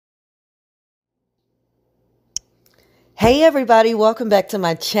Hey everybody, welcome back to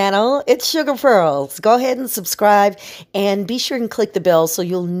my channel. It's Sugar Pearls. Go ahead and subscribe and be sure and click the bell so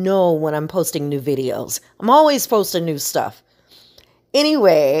you'll know when I'm posting new videos. I'm always posting new stuff.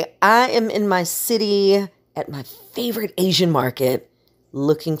 Anyway, I am in my city at my favorite Asian market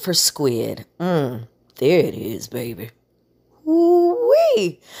looking for squid. There it is, baby.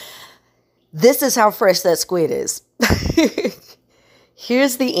 Ooh-wee. This is how fresh that squid is.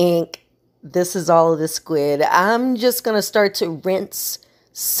 Here's the ink. This is all of the squid. I'm just going to start to rinse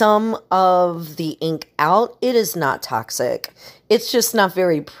some of the ink out. It is not toxic. It's just not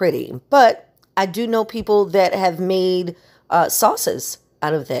very pretty. But I do know people that have made sauces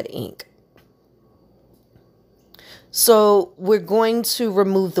out of that ink. So we're going to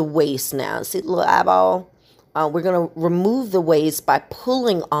remove the waste now. See the little eyeball? We're going to remove the waste by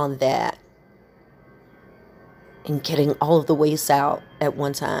pulling on that and getting all of the waste out at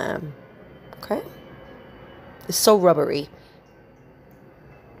one time. Okay, it's so rubbery.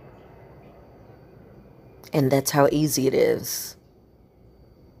 And that's how easy it is.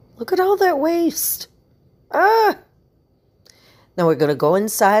 Look at all that waste. Now we're going to go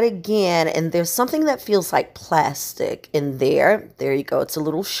inside again, and there's something that feels like plastic in there. There you go. It's a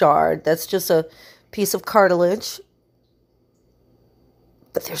little shard. That's just a piece of cartilage.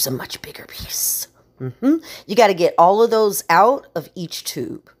 But there's a much bigger piece. You got to get all of those out of each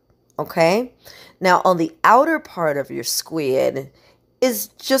tube. Okay, now on the outer part of your squid is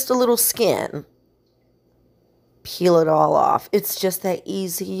just a little skin. Peel it all off. It's just that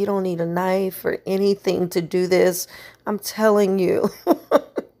easy. You don't need a knife or anything to do this. I'm telling you.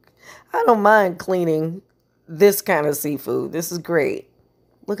 I don't mind cleaning this kind of seafood. This is great.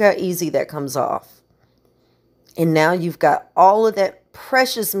 Look how easy that comes off. And now you've got all of that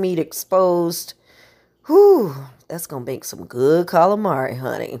precious meat exposed. Whew, that's going to make some good calamari,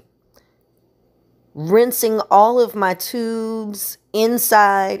 honey. Rinsing all of my tubes,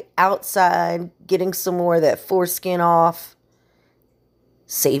 inside, outside, getting some more of that foreskin off.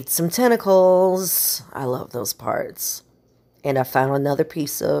 Saved some tentacles. I love those parts. And I found another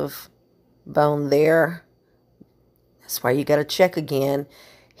piece of bone there. That's why you got to check again.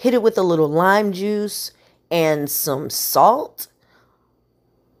 Hit it with a little lime juice and some salt.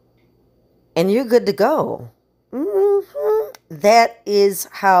 And you're good to go. That is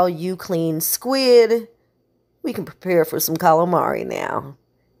how you clean squid. We can prepare for some calamari now.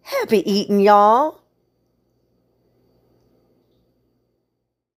 Happy eating, y'all.